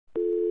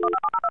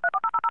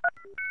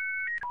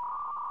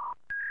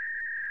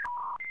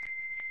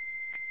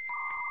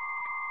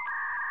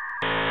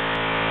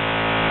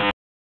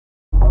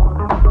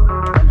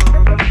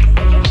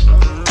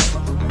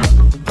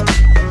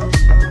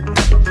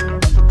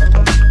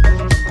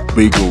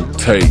Beagle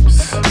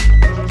tapes. You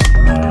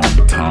know what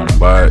I'm talking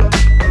about?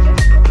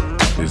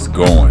 It's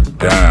going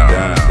down.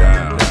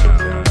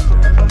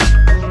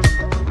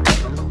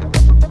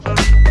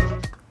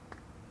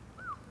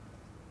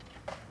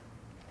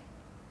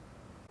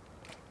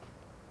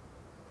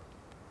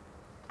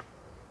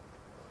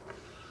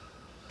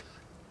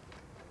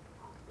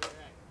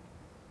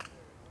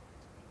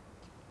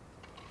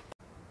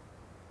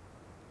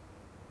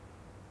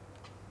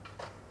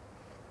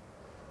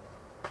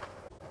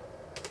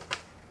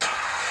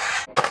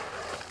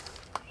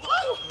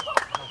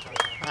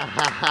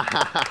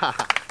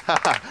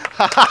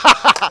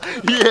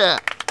 Yeah.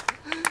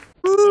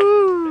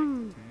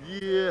 Woo.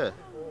 Yeah.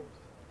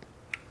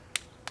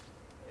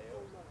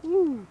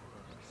 Woo.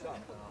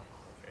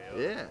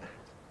 Yeah.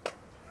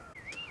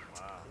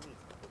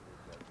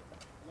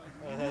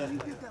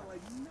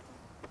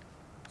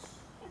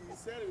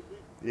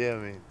 Yeah,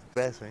 man.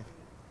 Best, man.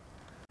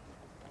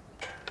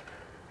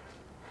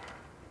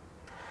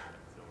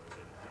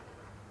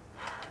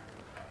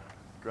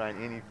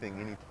 Grind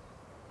anything.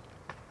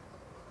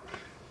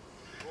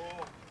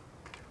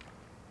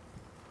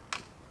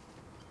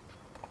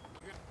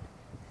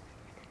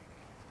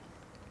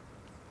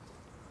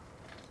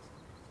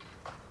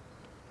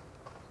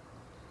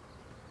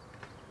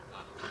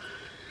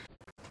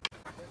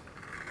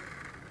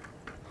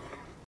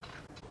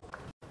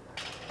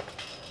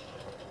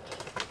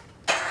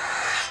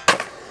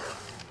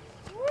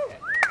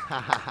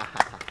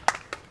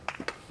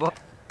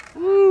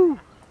 Woo!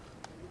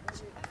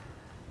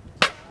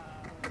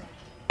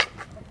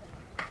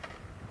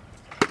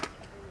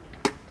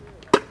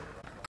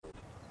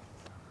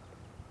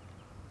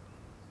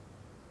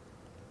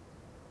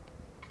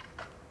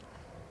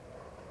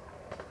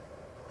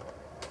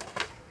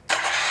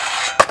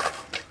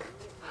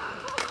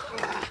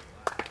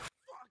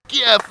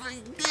 Yeah,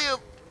 freak deal.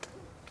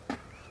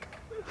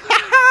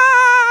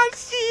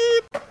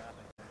 Shit.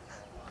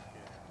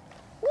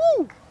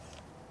 Woo!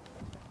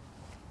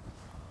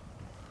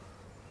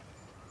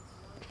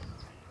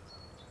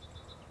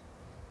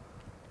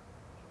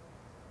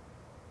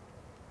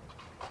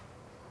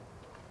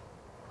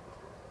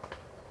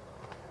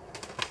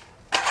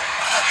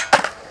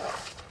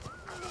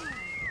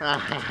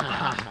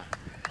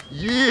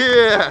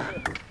 Yeah!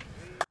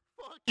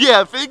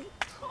 Yeah, Fig!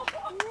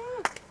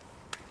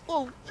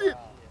 Oh, shit!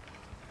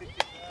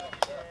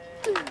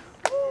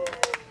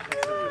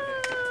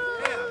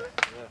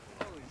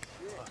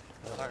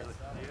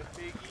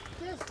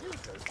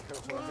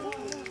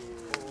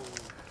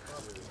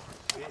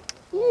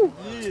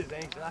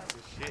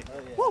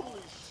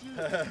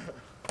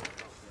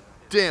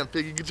 Damn,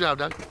 Figgy, good job,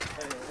 dog.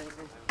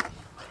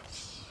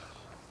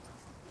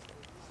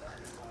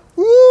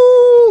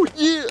 Woo!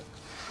 Yeah!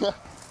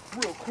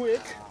 Real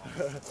quick.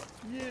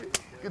 Yeah.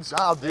 Good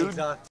job, dude.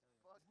 Yeah,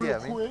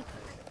 man. Quick.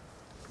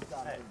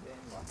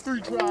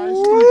 3 tries.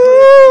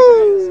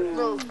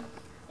 No.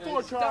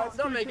 4 tries.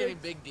 Don't make any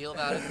big deal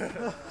about it.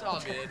 It's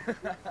all good.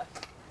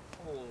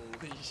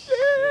 Holy shit.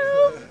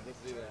 Let's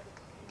do that.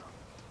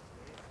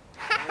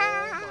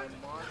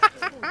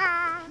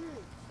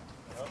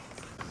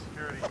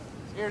 Security.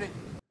 Security.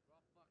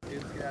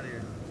 Dude, let's get out of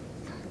here.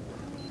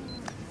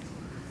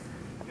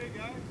 Okay,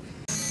 guys.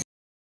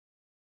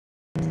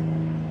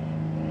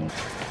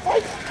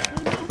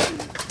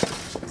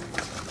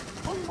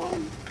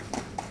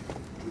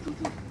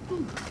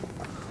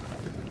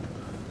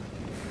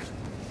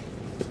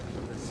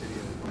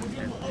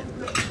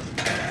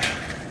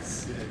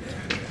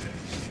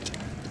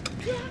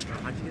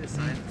 How'd you get a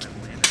sign for that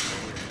land?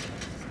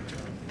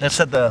 That's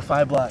at the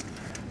 5 block.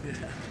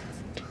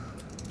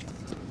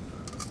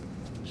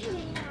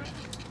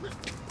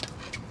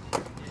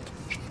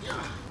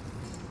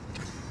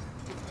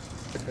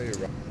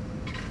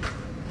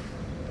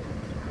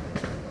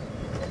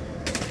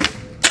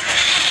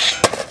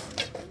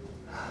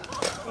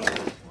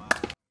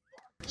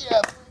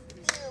 Yeah.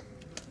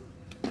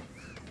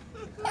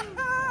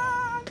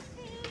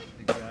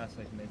 The grass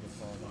like made it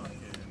fall down.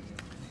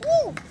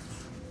 Woo!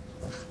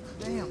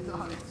 Damn,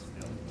 dog.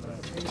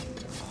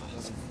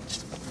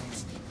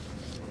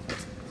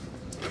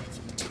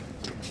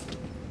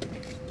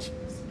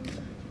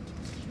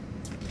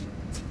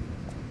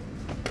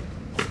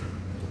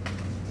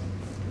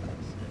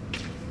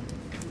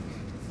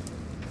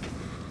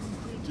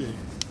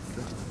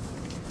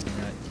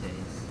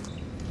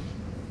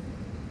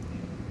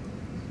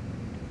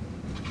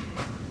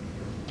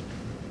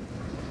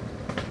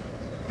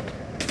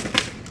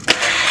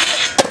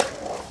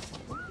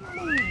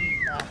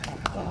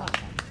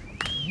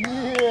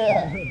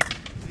 Yeah!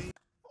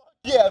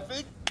 Yeah,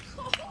 Fig!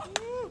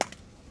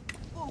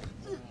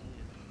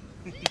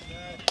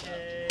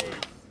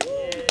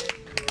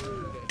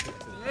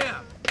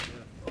 Yeah.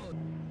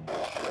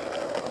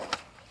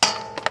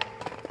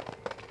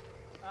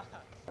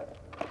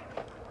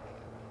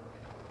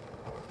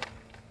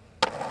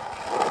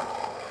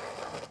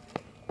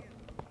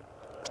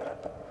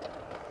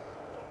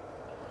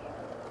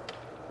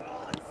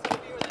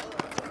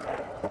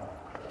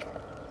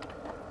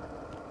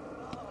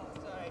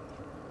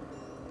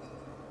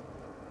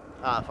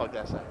 Ah, fuck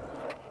that side.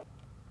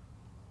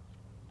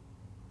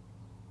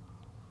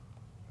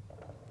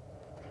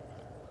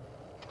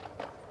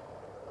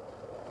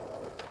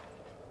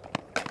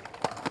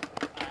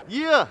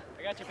 Yeah!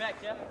 I got your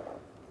back, Jeff.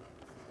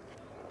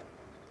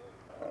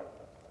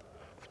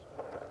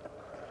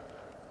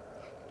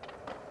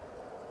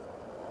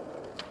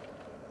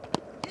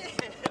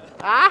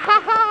 Ah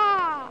ha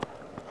ha!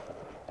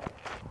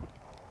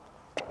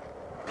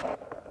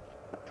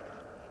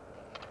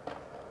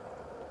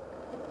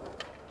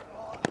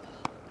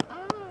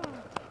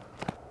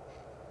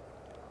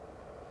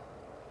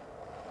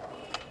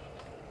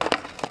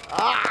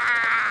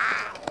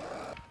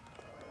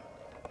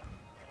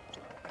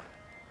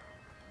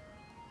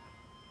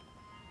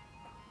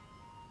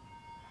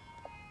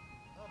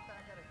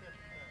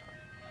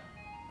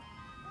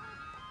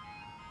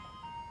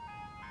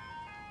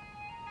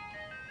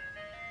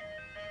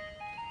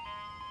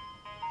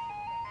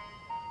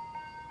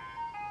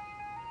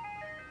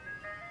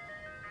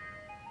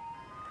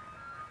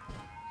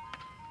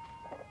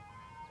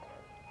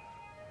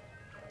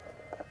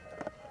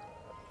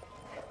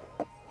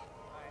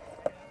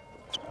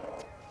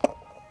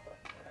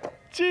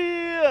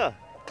 Yeah!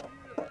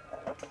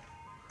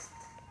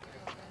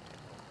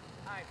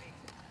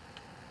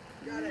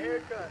 Got a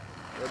haircut.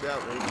 No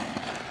doubt, man.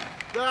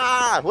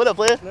 Ah! What up,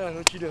 player? No,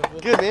 what you doing?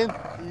 Good, man.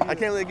 Yeah. I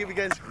can't really give you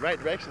guys right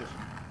directions.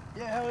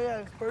 Yeah, hell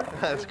yeah, it's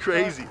perfect. That's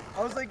crazy.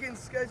 I was like getting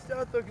sketched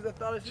out though because I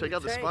thought I should Check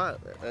out the spot.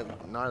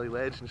 That gnarly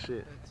ledge and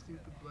shit. That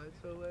stupid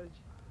Bledsoe ledge.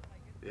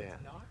 Yeah.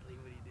 That's gnarly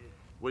what he did.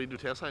 What do you do,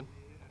 tail side?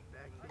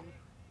 Back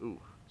Ooh.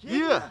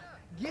 yeah.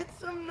 Get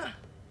some.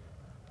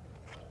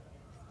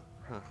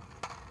 Huh.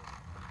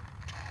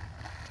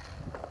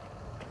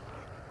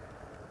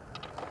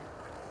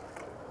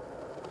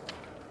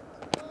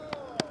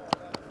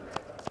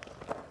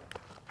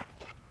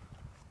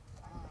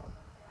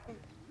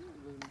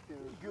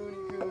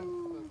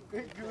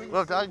 What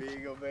up, dog?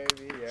 Beagle,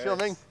 baby. Yes. Chill,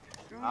 Ming.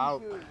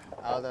 Out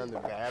on the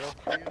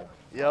battlefield.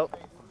 Yep.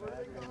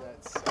 In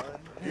that sun.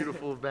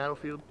 Beautiful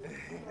battlefield. Hey,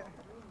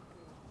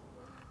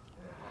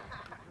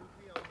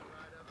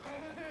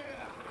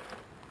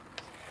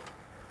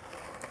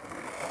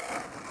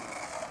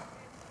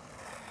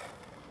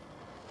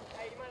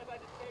 you mind if I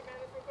just caveman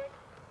this real quick?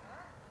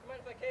 You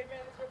mind if I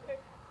caveman this real quick?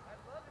 I'd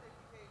love it if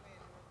you caveman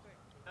it real quick.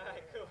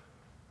 Alright, cool.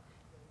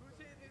 Who's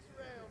hitting this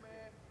rail,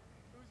 man?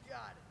 Who's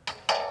got it?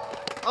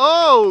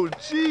 Oh,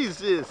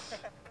 Jesus.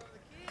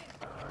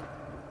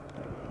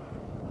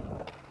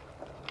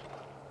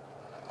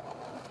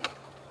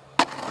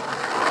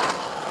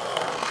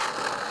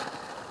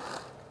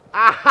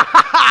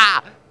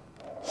 Ah,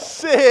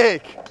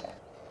 sick.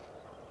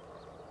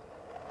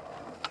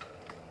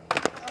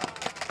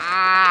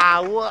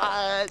 Ah,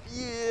 what?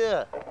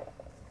 Yeah.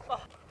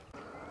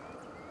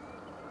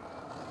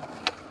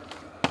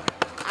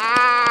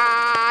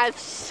 Ah,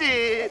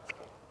 shit.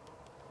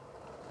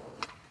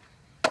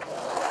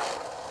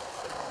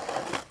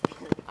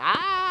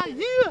 Ah,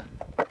 yeah.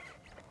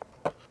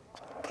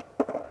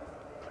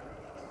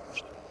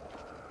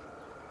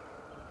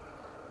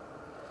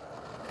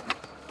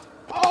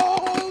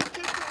 Oh,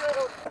 get the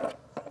rail.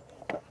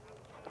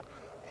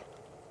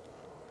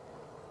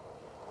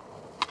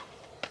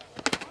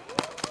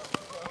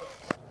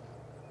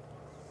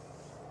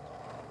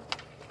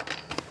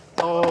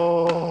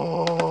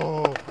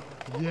 Oh,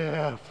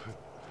 yeah.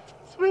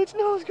 Switch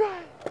nose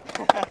grind.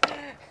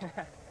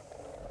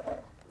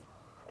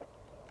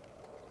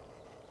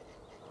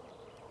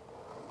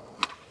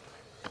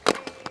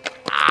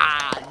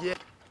 Ah, yeah.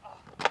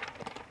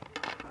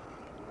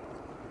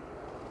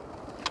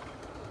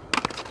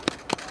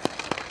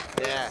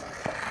 Yeah.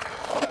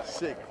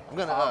 Sick. I'm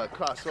gonna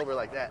cross over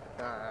like that.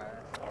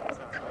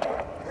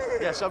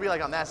 Yeah, so I'll be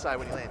like on that side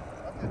when you land.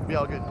 Be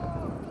all good.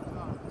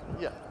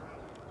 Yeah.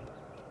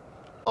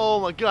 Oh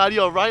my God,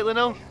 you all right,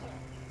 Leno?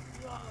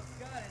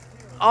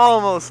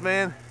 Almost,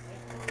 man.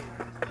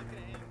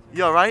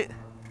 You all right?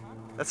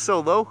 That's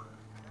so low.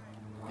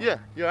 Yeah,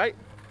 you all right?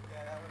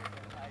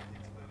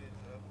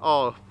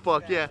 Oh,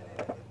 fuck yeah.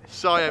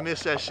 Sorry I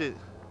missed that shit.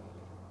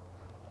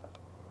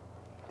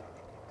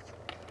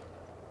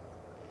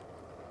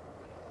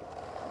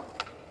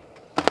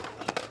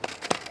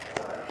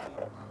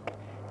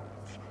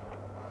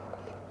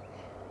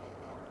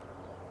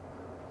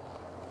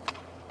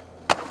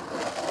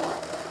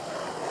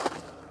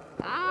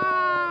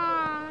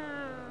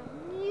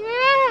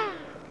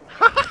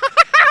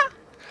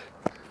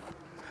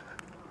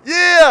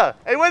 Yeah!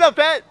 Hey, what up,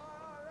 Pat?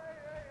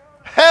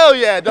 Hell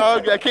yeah,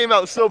 dog. That came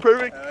out so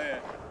perfect. Oh yeah.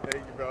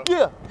 Thank you, bro.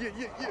 Yeah.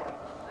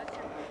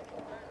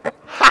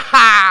 Ha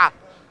ha!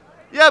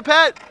 Yeah,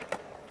 Pat.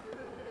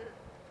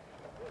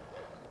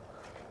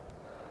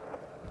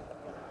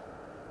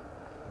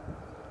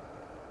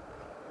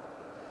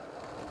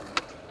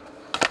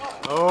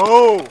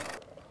 Oh.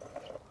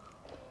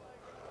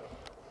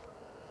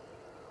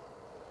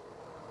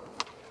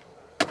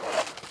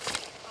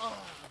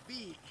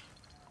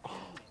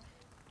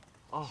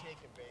 Oh.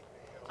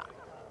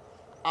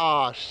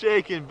 Ah,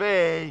 shake and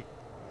bake.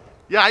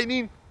 Yeah, I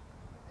mean.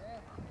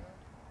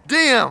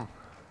 Damn!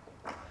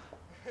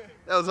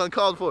 That was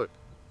uncalled for.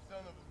 Son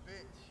of a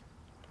bitch.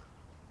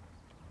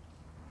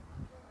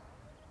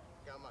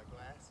 Got my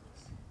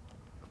glasses.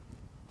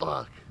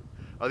 Fuck.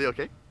 Are they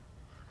okay?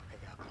 I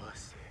got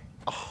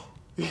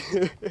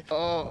busted.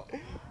 Oh.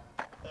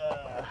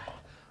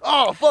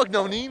 Oh, fuck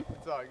no, Neen.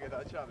 It's all good.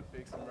 I'll try to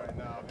fix them right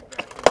now. I'll be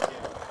back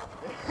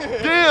in the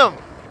game. Damn!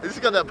 At least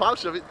you got that pop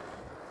shove it.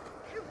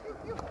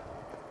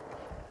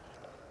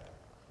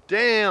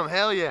 Damn,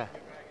 hell yeah.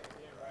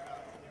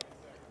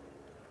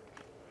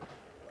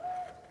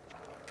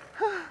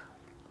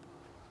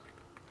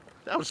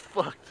 That was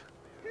fucked.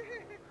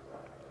 Hey,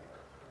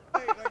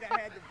 like I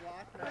had to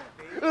block my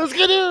face. Let's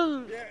get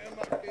in. Yeah, and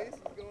my face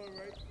is going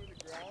right through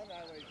the ground.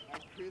 I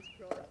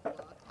crisscross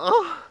blocked.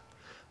 Oh,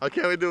 I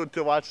can't wait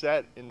to watch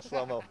that in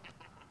slow-mo.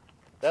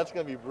 That's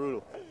gonna be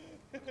brutal.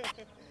 It's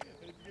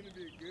gonna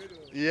be a good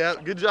one. Yeah,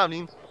 good job,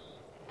 Neen.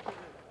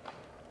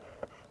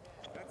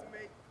 That's a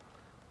make.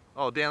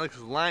 Oh, damn, look at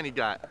this line he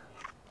got.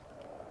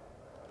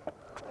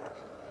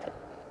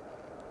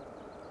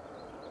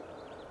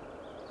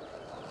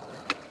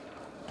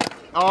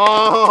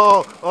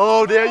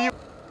 Oh, there you.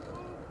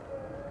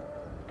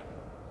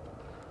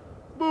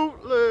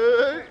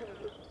 Bootleg.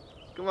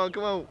 Come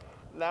on,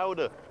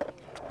 louder.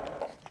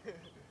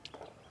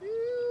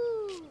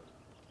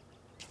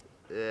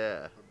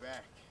 Yeah. We're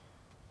back.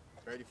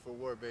 Ready for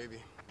war,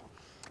 baby.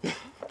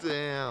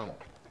 Damn.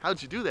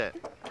 How'd you do that?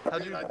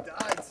 How'd you? I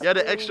died. You had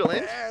an so extra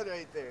lens? bad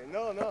right there.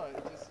 No,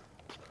 it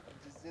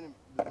just didn't.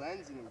 The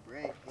lens didn't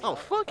break. You Oh, know?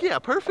 fuck yeah,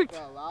 perfect.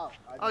 Fell out.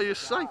 I Oh, you're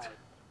just psyched. died.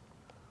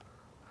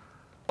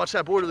 Watch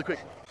that board really quick.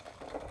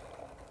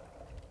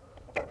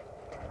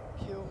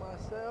 Kill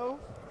myself.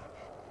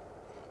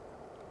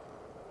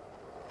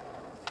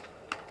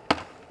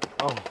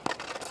 Oh.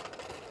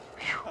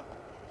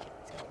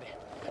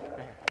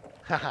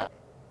 Haha.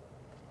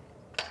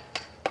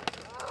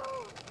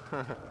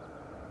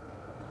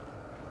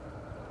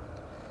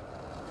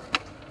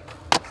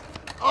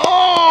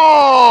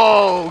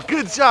 Oh,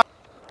 good job.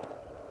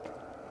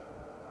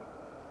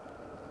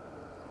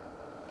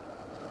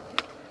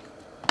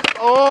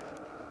 Oh.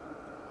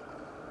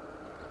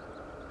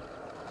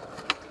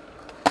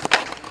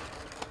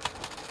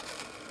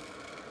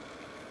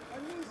 I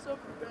knew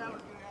something bad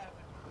was gonna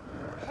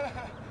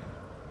happen.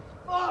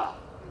 Oh.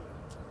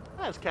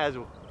 That's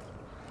casual.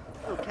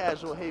 No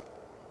casual hate.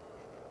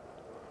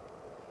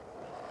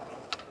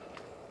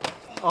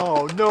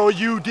 Oh, no,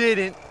 you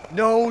didn't.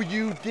 No,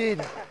 you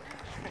didn't.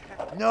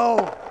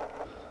 No.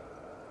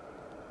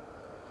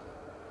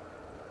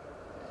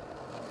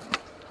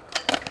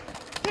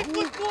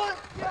 Look, boy.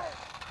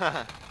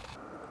 Yeah.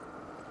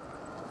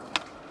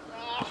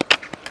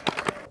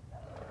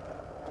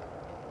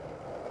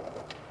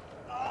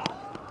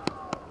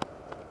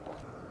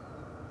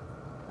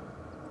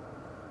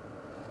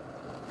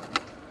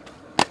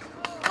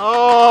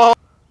 Oh.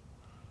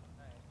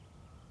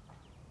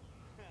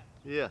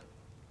 Yeah.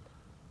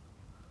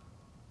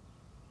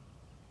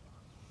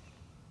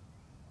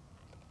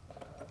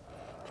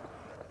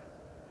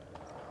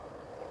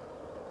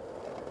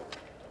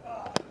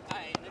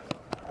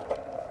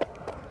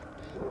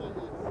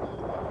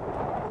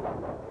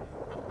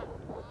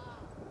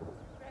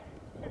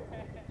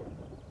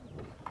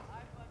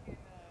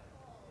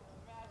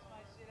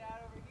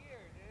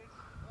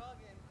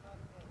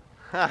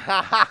 Ha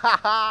ha ha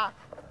ha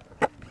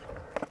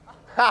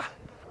ha!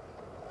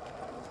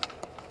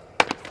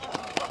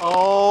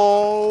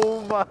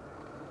 Oh my!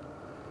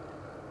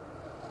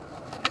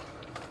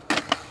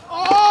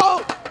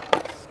 Oh!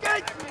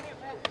 Skate!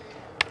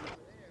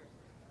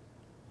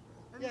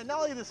 Yeah, now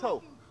look at this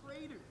hoe.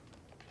 Crater.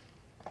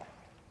 I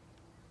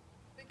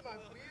think my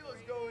wheel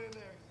is going in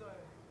there. Son.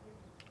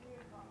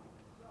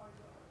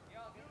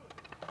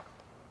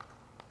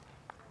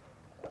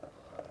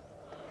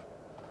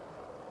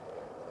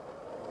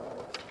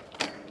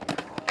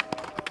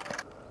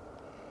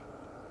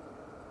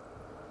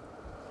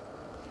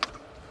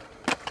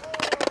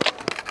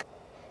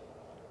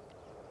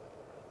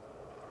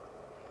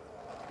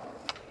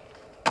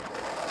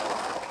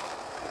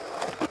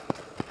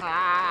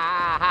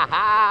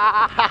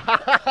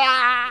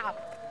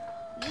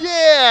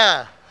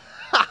 Yeah!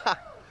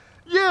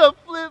 Yeah,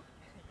 flip!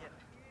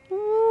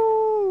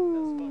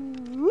 Woo!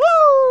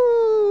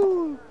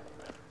 Woo!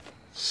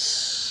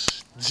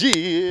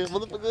 Yeah,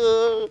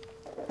 motherfucker!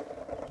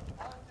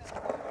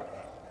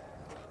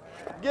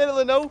 Get it,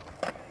 Lenoce!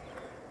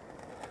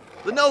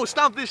 Lenoce,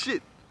 stomp this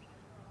shit!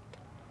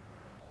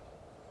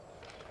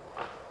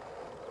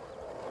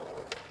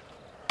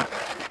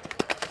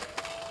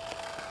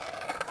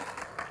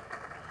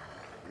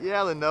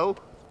 Yeah, Lenoce.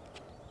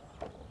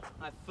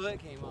 My foot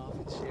came off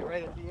and shit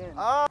right at the end.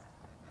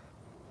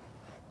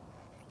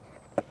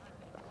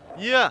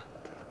 Yeah.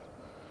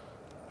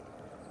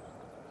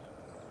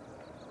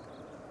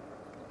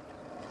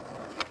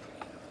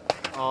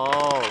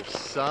 Oh,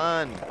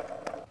 son.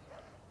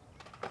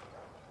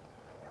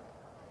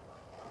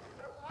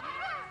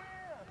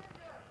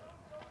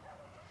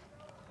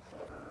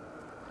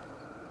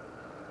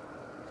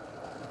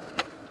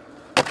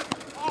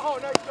 Oh,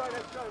 nice try,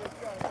 nice try, nice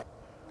try.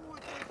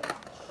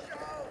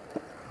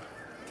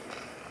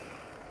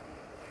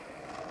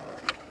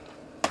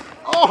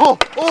 Oh,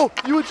 oh,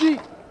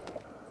 UG.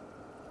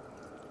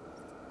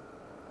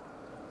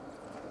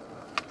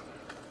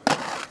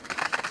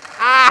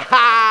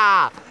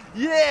 Ah,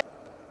 yeah.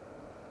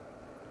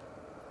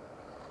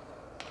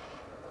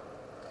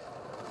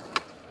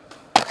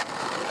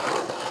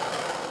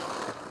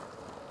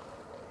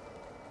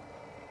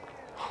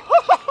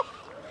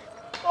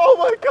 Oh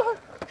my God.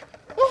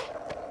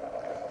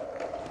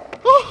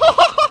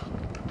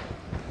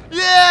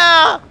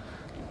 Yeah.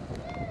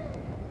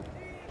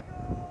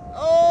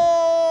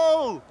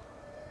 Oh.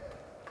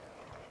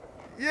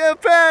 Yeah,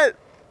 Pat.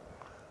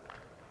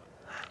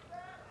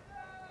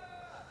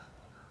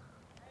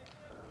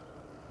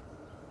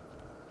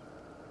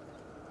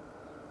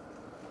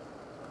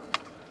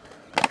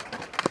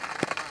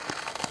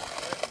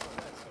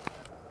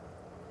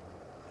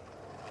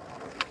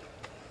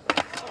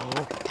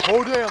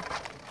 Oh damn.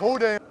 Oh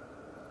damn.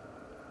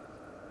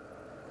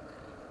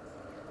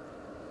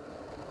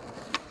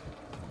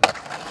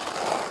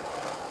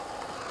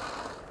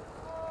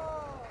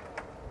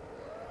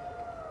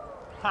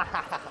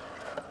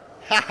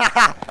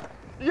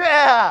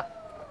 Yeah.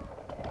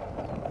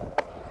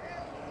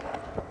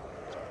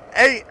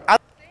 Hey,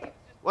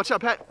 watch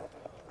out, Pat.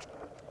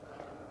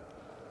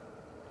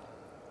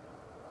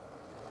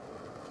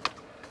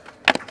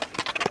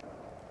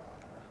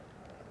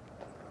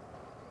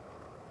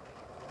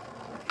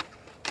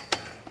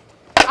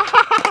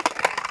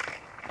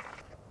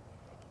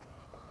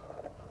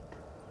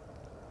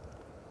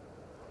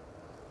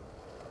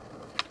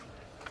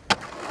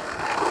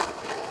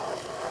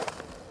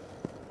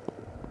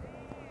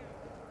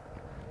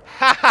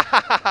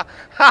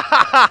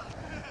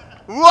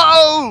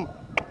 Whoa!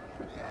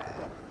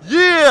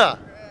 Yeah!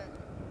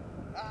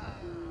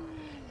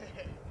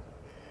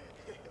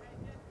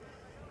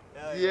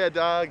 Yeah,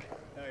 dog.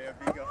 Oh yeah,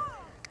 Beagle.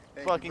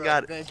 Fucking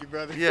got it. Thank you,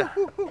 brother. Yeah.